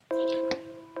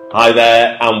Hi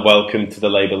there, and welcome to the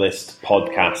Labour List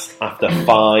podcast. After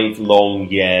 5 long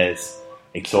years,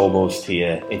 it's almost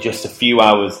here. In just a few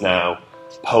hours now,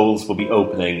 polls will be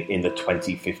opening in the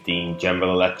 2015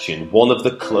 general election, one of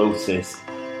the closest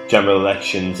general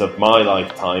elections of my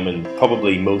lifetime, and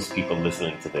probably most people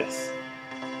listening to this,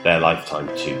 their lifetime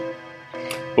too.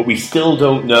 But we still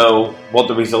don't know what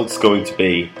the result's going to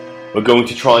be. We're going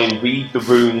to try and read the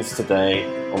runes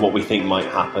today on what we think might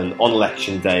happen on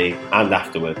election day and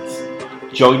afterwards.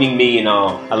 Joining me in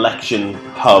our election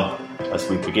hub as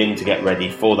we begin to get ready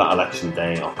for that election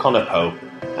day are Conor,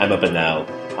 Emma Bennell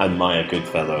and Maya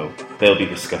Goodfellow. They'll be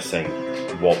discussing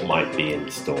what might be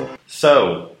in store.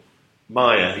 So,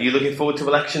 Maya, are you looking forward to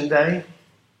election day?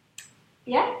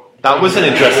 Yeah. That was an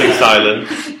interesting silence.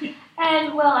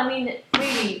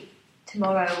 Really,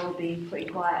 tomorrow will be pretty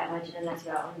quiet, I imagine, unless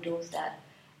we're out on the doorstep.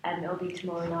 It'll be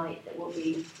tomorrow night that will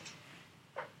be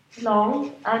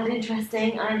long and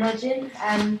interesting, I imagine.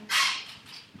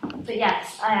 But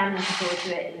yes, I am looking forward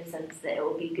to it in the sense that it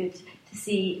will be good to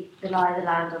see the lie of the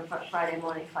land on Friday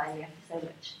morning finally after so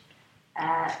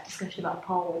much discussion about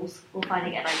polls. We'll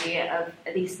finally get an idea of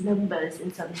at least numbers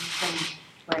in some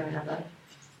way or another.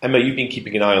 Emma, you've been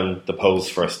keeping an eye on the polls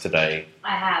for us today.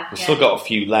 I have. We've still got a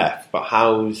few left, but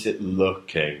how's it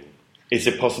looking? Is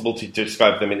it possible to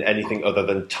describe them in anything other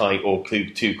than tight or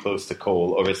too close to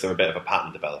call, or is there a bit of a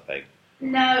pattern developing?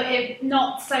 No,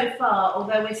 not so far,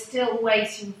 although we're still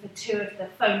waiting for two of the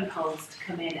phone polls to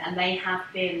come in, and they have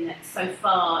been, so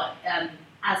far,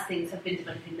 as things have been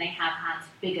developing, they have had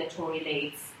bigger Tory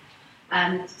leads.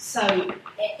 So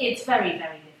it's very,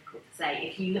 very difficult to say.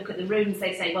 If you look at the runes,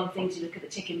 they say one thing, if you look at the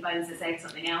chicken bones, they're saying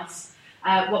something else.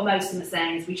 What most of them are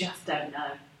saying is we just don't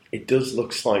know. It does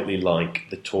look slightly like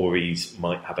the Tories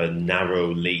might have a narrow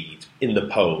lead in the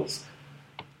polls.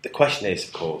 The question is,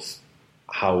 of course,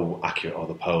 how accurate are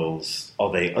the polls?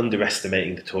 Are they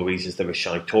underestimating the Tories? Is there a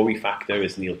shy Tory factor,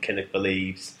 as Neil Kinnock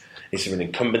believes? Is there an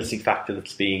incumbency factor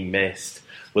that's being missed?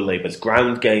 Will Labour's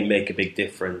ground game make a big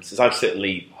difference? As I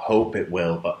certainly hope it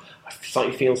will, but it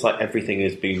slightly feels like everything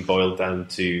is being boiled down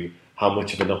to how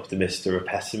much of an optimist or a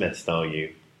pessimist are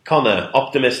you? Conor,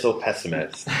 optimist or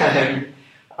pessimist?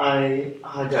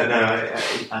 I don't know.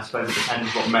 I suppose it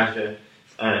depends what measure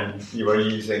you are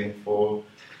using for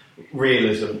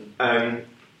realism.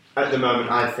 At the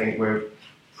moment, I think we're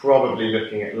probably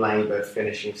looking at Labour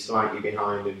finishing slightly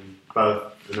behind in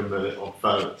both the number of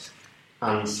votes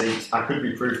and seats. I could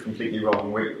be proved completely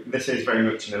wrong. This is very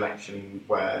much an election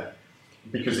where,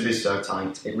 because it is so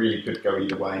tight, it really could go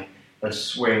either way. A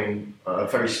swing, a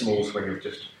very small swing of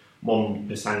just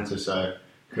 1% or so,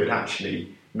 could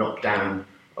actually knock down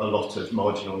a lot of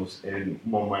marginals in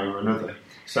one way or another.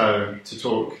 So to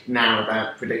talk now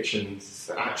about predictions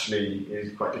actually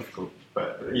is quite difficult,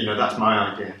 but that's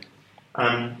my idea.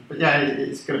 But yeah,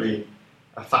 it's going to be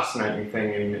a fascinating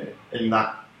thing in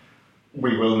that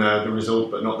we will know the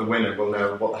result but not the winner. We'll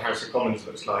know what the House of Commons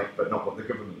looks like but not what the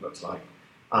government looks like.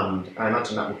 And I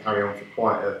imagine that will carry on for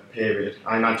quite a period.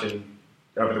 I imagine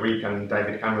over the weekend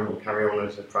David Cameron will carry on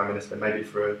as a Prime Minister maybe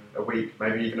for a week,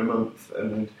 maybe even a month,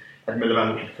 and Ed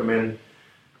Miliband could come in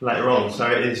later on. So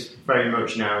it is very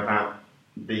much now about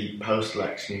the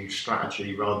post-election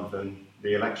strategy rather than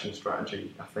the election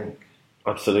strategy, I think.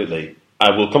 Absolutely. I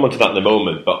will come on to that in a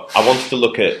moment, but I wanted to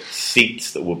look at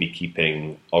seats that we'll be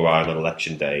keeping our eye on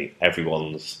election day.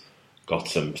 Everyone's got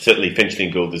some. Certainly Finchley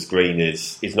and Golders Green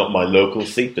is not my local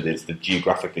seat, but it's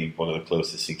geographically one of the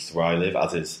closest seats to where I live,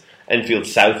 as is Enfield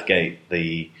Southgate,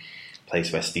 the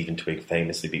place where Stephen Twigg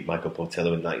famously beat Michael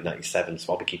Portillo in 1997,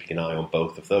 so I'll be keeping an eye on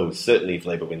both of those. Certainly if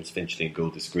Labour wins Finchley and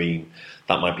Golders Green,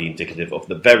 that might be indicative of, at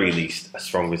the very least, a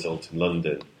strong result in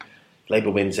London. If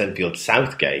Labour wins Enfield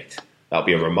Southgate, that'll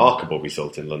be a remarkable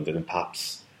result in London and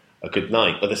perhaps a good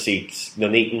night. Other seats,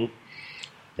 Nuneaton,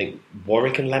 I think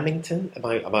Warwick and Leamington?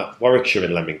 Warwickshire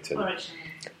and Leamington. Warwickshire.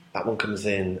 That one comes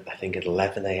in, I think, at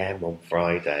 11 a.m. on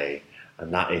Friday,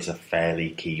 and that is a fairly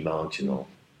key marginal.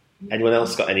 Anyone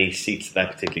else got any seats that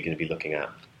they're particularly going to be looking at?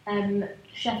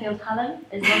 Sheffield Hallam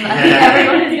is one that I think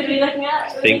everyone is going to be looking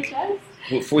at. I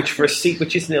think, for a seat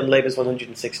which isn't on Labour's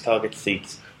 106 target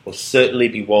seats, will certainly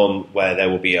be one where there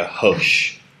will be a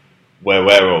hush where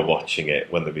we're all watching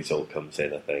it when the result comes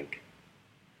in, I think.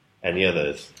 Any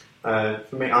others? For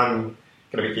me, I'm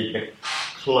going to be keeping a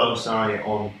close eye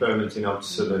on Bermondsey North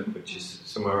Southern, which is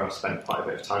somewhere I've spent quite a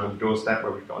bit of time on the doorstep,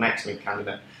 where we've got an excellent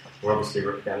candidate. We're obviously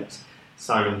up against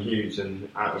Simon Hughes, and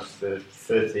out of the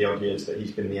 30 odd years that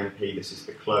he's been the MP, this is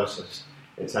the closest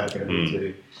it's ever going to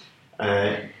be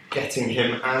to getting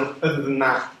him out. Other than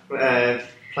that,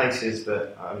 places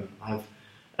that have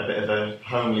a bit of a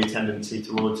homely tendency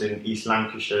towards in East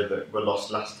Lancashire that were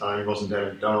lost last time.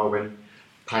 Rosendale and Darwin,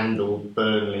 Pendle,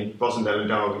 Burnley. Rosendale and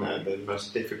Darwin are the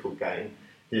most difficult game.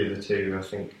 The other two, I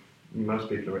think, most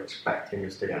people are expecting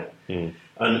us to get. And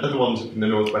other ones in the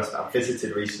northwest that I've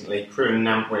visited recently, Crewe and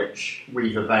Nantwich,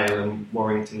 Weaver Vale and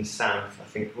Warrington South, I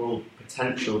think are all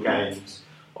potential games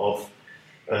of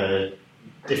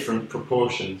different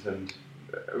proportions, and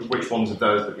which ones of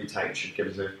those that we take should give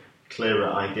us a clearer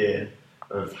idea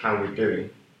of how we're doing.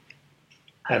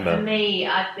 Emma? For me,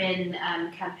 I've been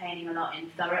campaigning a lot in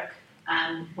Thurrock,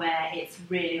 where it's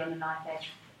really on the knife edge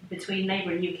between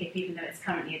Labour and UKIP, even though it's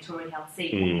currently a Tory-held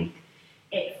seat.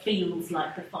 It feels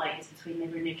like the fight is between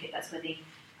Labour and UKIP. That's where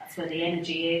the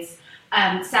energy is.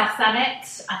 South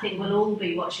Thanet, I think we'll all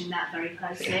be watching that very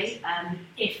closely.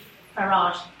 If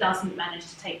Farage doesn't manage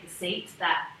to take the seat,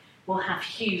 that will have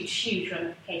huge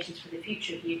ramifications for the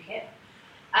future of UKIP.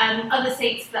 Other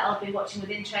seats that I'll be watching with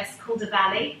interest, Calder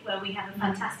Valley, where we have a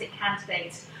fantastic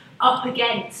candidate up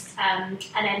against an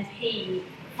MP,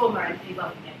 former MP,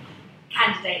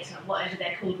 candidate, whatever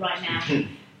they're called right now,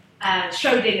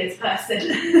 Schrodinger's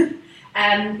person,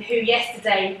 who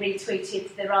yesterday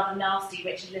retweeted the rather nasty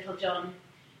Richard Littlejohn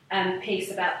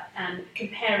piece about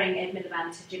comparing Ed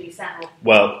Miliband to Jimmy Savile.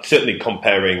 Well, certainly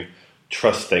comparing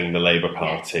trusting the Labour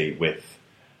Party with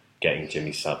getting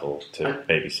Jimmy Savile to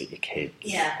babysit your kids.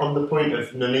 Yeah. On the point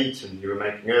of Nuneaton you were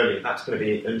making earlier, that's going to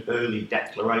be an early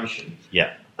declaration.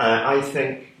 Yeah. I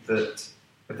think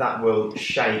that will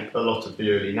shape a lot of the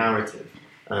early narrative.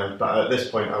 But at this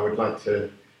point I would like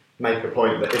to make a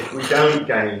point that if we don't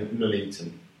gain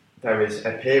Nuneaton, there is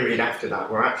a period after that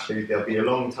where actually there'll be a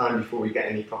long time before we get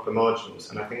any proper marginals,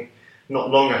 and I think not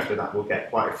long after that we'll get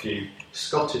quite a few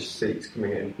Scottish seats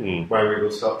coming in, where we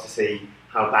will start to see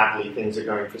how badly things are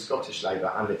going for Scottish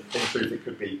Labour, and in truth it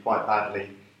could be quite badly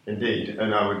indeed.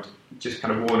 And I would just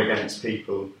kind of warn against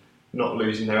people not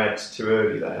losing their heads too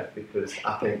early there, because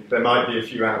I think there might be a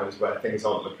few hours where things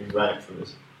aren't looking great for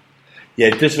us. Yeah,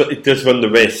 it does run the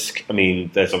risk. I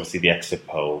mean, there's obviously the exit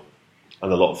poll,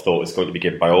 and a lot of thought is going to be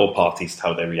given by all parties to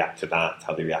how they react to that,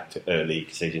 how they react to early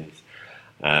decisions.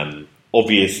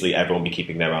 Obviously, everyone will be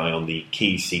keeping their eye on the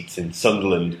key seats in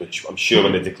Sunderland, which I'm sure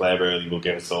when they declare early will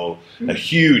give us all a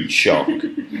huge shock.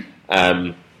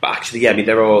 But actually, yeah, I mean,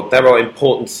 there are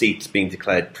important seats being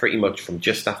declared pretty much from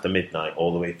just after midnight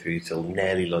all the way through till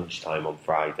nearly lunchtime on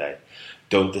Friday.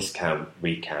 Don't discount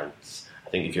recounts. I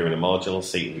think if you're in a marginal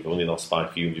seat and you've only lost by a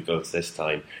few hundred votes this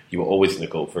time, you are always going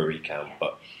to go for a recount.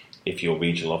 But if your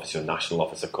regional officer or national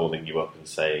officer calling you up and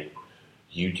saying,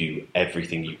 you do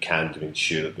everything you can to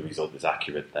ensure that the result is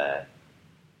accurate there,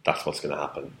 that's what's going to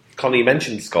happen. Conor, you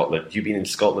mentioned Scotland. You've been in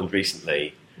Scotland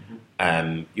recently.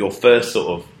 Your first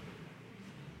sort of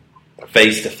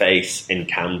face-to-face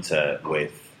encounter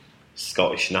with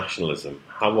Scottish nationalism,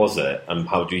 how was it, and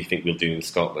how do you think we'll do in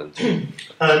Scotland?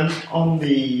 On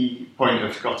the point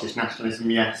of Scottish nationalism,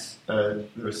 yes, there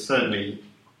is certainly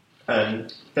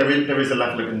there is a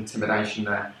level of intimidation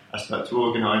there. I spoke to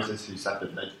organisers who said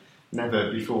that they'd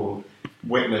never before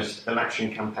witnessed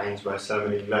election campaigns where so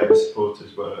many Labour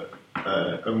supporters were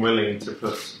unwilling to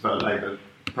put vote Labour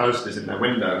posters in their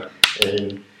window.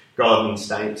 In garden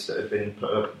states that had been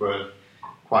put up were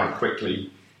quite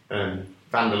quickly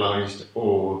vandalised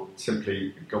or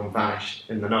simply gone vanished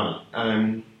in the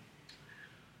night.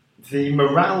 The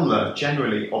morale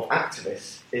generally of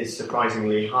activists is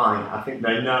surprisingly high. I think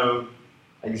they know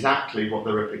exactly what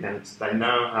they're up against. They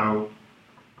know how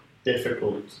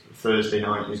difficult Thursday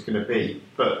night is going to be,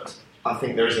 but I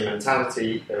think there is a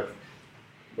mentality of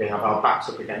we have our backs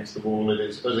up against the wall and it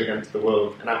is us against the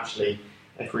world, and actually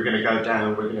if we're going to go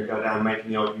down, we're going to go down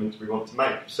making the arguments we want to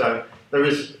make. So there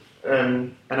is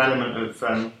an element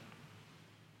of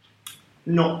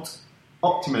not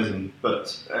optimism,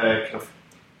 but kind of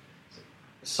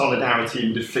solidarity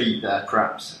in defeat there,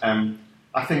 perhaps.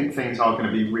 I think things are going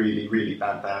to be really, really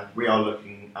bad there. We are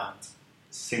looking at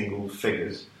single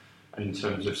figures in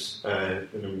terms of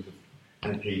the numbers of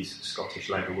MPs Scottish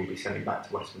Labour will be sending back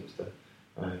to Westminster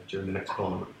during the next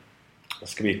Parliament.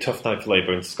 It's going to be a tough night for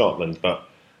Labour in Scotland, but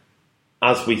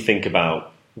as we think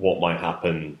about what might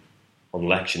happen on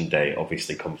election day,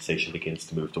 obviously conversation begins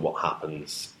to move to what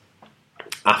happens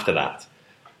after that.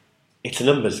 It's a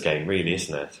numbers game, really,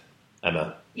 isn't it,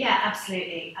 Emma? Yeah,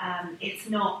 absolutely. It's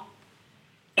not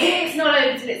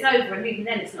over till it's over, and even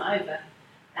then it's not over.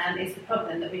 Is the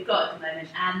problem that we've got at the moment.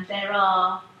 And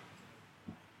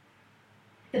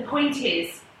the point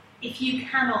is, if you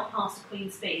cannot pass a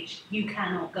Queen's speech, you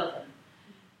cannot govern.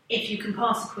 If you can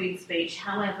pass a Queen's speech,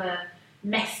 however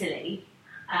messily,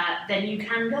 then you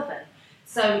can govern.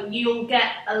 So you'll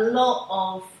get a lot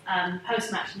of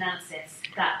post-match analysis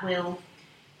that will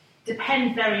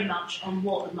depend very much on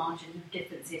what the margin of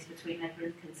difference is between Labour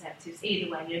and Conservatives.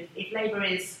 Either way, if Labour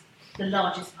is the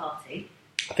largest party,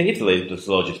 I think if the Labour's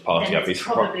the largest party, then it's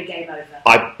probably game over.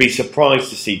 I'd be surprised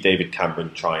to see David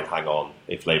Cameron try and hang on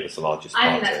if Labour's the largest party.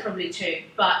 I think that's probably true.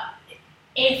 But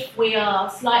if we are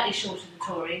slightly short of the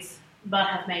Tories, but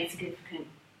have made significant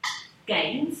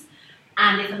gains,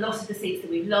 and if a lot of the seats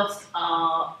that we've lost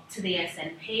are to the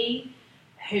SNP,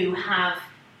 who have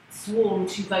sworn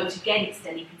to vote against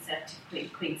any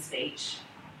Conservative Queen's speech,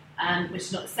 which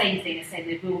is not the same thing as saying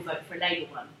they will vote for a Labour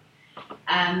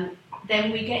one,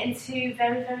 then we get into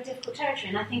very, very difficult territory.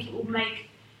 And I think it will make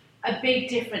a big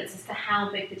difference as to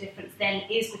how big the difference then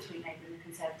is between Labour and the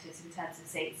Conservatives in terms of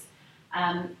seats.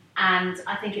 And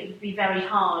I think it would be very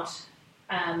hard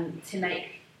to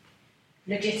make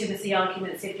legitimacy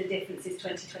arguments if the difference is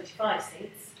 20-25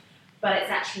 seats, but it's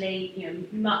actually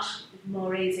much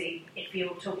more easy if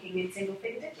you're talking in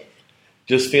single-figure digits.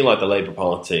 Does feel like the Labour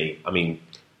Party,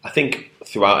 I think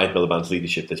throughout Ed Miliband's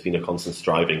leadership there's been a constant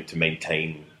striving to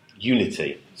maintain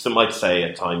unity. Some might say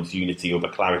at times unity over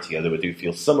clarity, although I do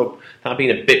feel some of there have been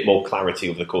a bit more clarity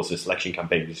over the course of the selection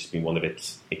campaign, which has been one of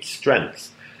its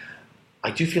strengths.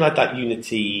 I do feel like that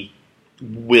unity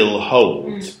will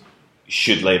hold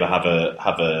should Labour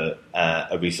have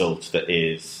a result that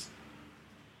is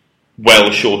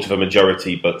well short of a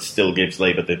majority, but still gives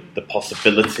Labour the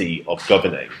possibility of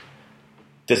governing.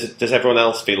 Does everyone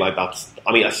else feel like that's?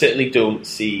 I certainly don't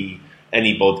see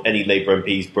any Labour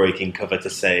MPs breaking cover to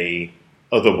say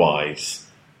otherwise,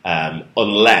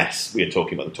 unless we are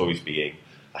talking about the Tories being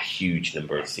a huge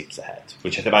number of seats ahead,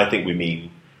 which I think we mean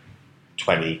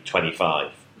 20,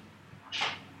 25.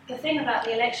 The thing about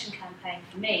the election campaign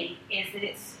for me is that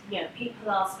it's people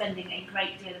are spending a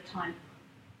great deal of time,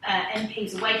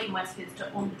 MPs away from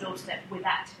Westminster on the doorstep with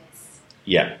activists.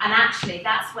 Yeah. And actually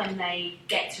that's when they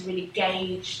get to really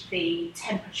gauge the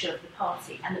temperature of the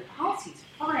party, and the party's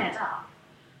fired up.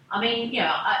 I've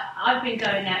been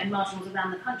going out in marginals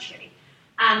around the country,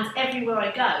 and everywhere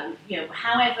I go,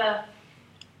 however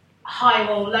high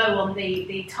or low on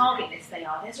the target list they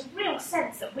are, there's a real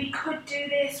sense that we could do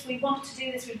this, we want to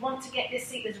do this, we want to get this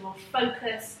seat, there's a real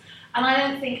focus. And I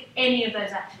don't think any of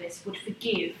those activists would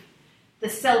forgive the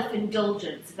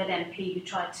self-indulgence of an MP who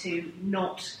tried to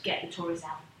not get the Tories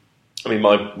out.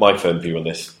 My firm view on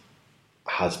this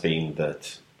has been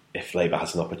that if Labour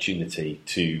has an opportunity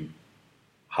to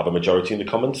have a majority in the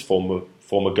Commons, form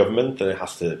a government, then it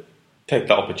has to take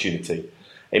that opportunity.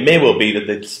 It may well be that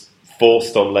it's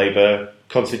forced on Labour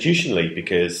constitutionally,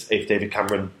 because if David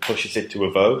Cameron pushes it to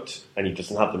a vote and he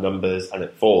doesn't have the numbers and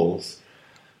it falls,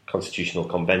 Constitutional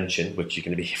Convention, which you're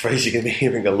going to be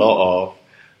hearing a lot of.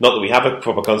 Not that we have a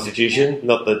proper constitution,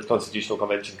 not that Constitutional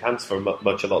Convention counts for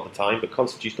much a lot of the time, but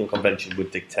Constitutional Convention would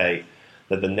dictate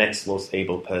that the next most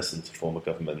able person to form a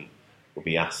government will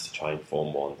be asked to try and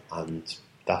form one, and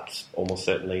that's almost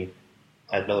certainly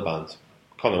Ed Miliband.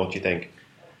 Conor, what do you think?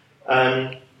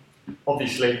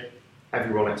 Obviously,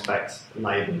 everyone expects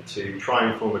Labour to try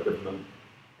and form a government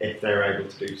if they're able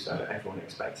to do so. Everyone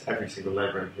expects every single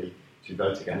Labour MP to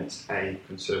vote against a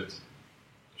Conservative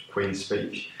Queen's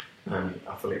speech.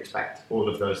 I fully expect all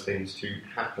of those things to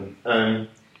happen.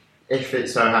 If it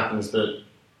so happens that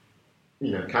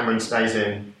Cameron stays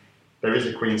in, there is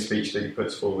a Queen's speech that he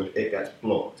puts forward, it gets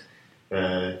blocked.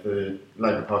 The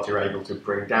Labour Party are able to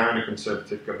bring down a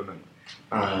Conservative government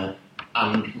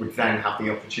and would then have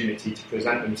the opportunity to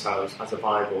present themselves as a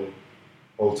viable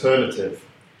alternative.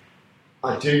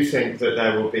 I do think that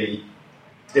there will be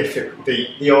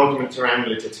the arguments around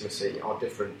legitimacy are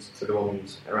different to the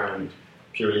ones around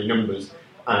purely numbers,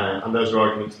 and those are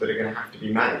arguments that are going to have to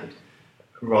be made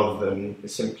rather than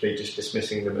simply just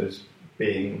dismissing them as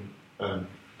being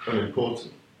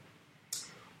unimportant.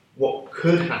 What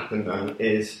could happen then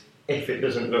is, if it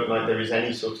doesn't look like there is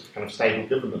any sort of kind of stable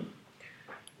government,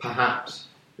 perhaps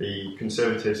the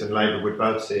Conservatives and Labour would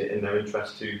both see it in their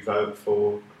interest to vote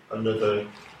for another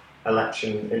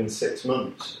election in 6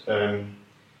 months,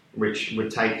 which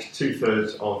would take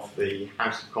 2/3 of the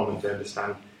House of Commons, I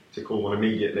understand, to call one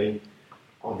immediately.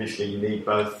 Obviously, you need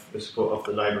both the support of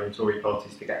the Labour and Tory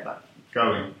parties to get that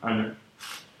going, and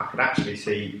I could actually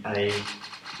see a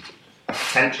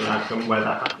potential outcome where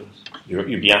that happens.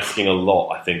 You'd be asking a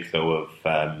lot, I think, though,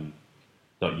 of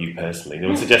not you personally. No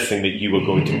one's suggesting that you were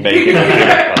going to make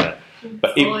it,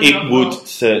 but it would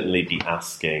certainly be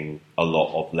asking a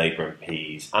lot of Labour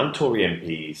MPs and Tory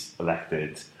MPs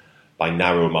elected by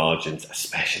narrow margins,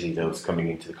 especially those coming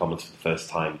into the Commons for the first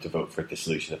time to vote for a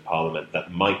dissolution of Parliament.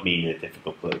 That might mean a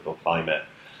difficult political climate.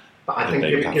 But I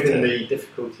think given the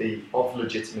difficulty of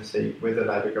legitimacy with the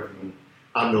Labour government,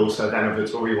 and also then of the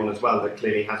Tory one as well, that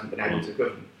clearly hasn't been able to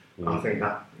govern, I think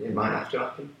that it might have to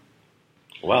happen.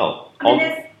 Well, I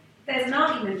mean, there's an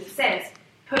argument that says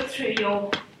put through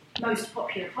your most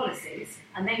popular policies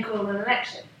and then call an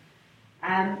election.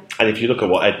 And if you look at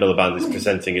what Ed Miliband is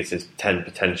presenting as his 10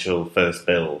 potential first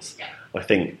bills, I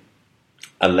think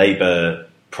a Labour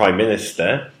Prime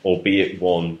Minister, albeit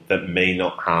one that may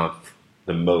not have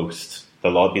be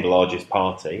the largest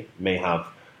party, may have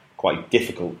quite a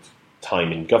difficult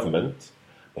time in government,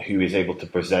 who is able to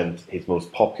present his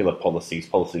most popular policies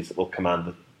that will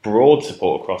command broad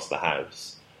support across the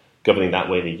House, governing that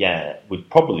way in a year, would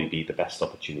probably be the best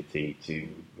opportunity to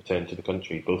return to the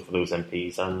country, both for those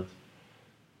MPs and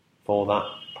for that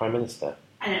Prime Minister.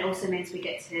 And it also means we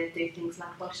get to do things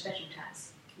like abolish the bedroom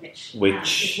tax, which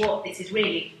is what this is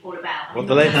really all about. What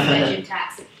the bedroom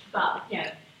tax, but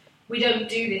we don't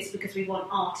do this because we want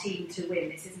our team to win.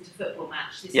 This isn't a football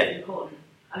match. This is important.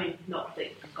 I mean, not that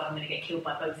I'm going to get killed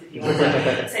by both of you.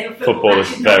 Football is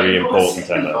very important,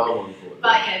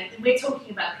 But we're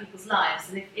talking about people's lives,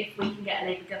 and if we can get a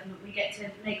Labour government, we get to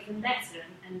make them better,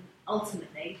 and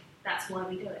ultimately, that's why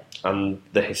we do it. And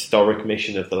the historic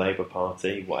mission of the Labour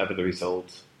Party, whatever the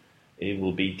result, it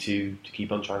will be to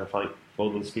keep on trying to fight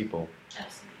for those people.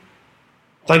 Absolutely.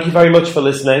 Thank you very much for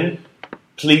listening.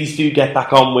 Please do get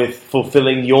back on with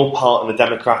fulfilling your part in the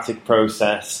democratic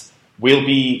process. We'll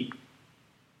be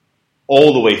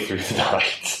all the way through the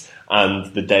night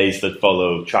and the days that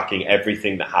follow, tracking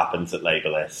everything that happens at Labour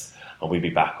List. And we'll be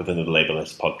back with another Labour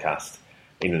List podcast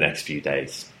in the next few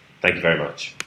days. Thank you very much.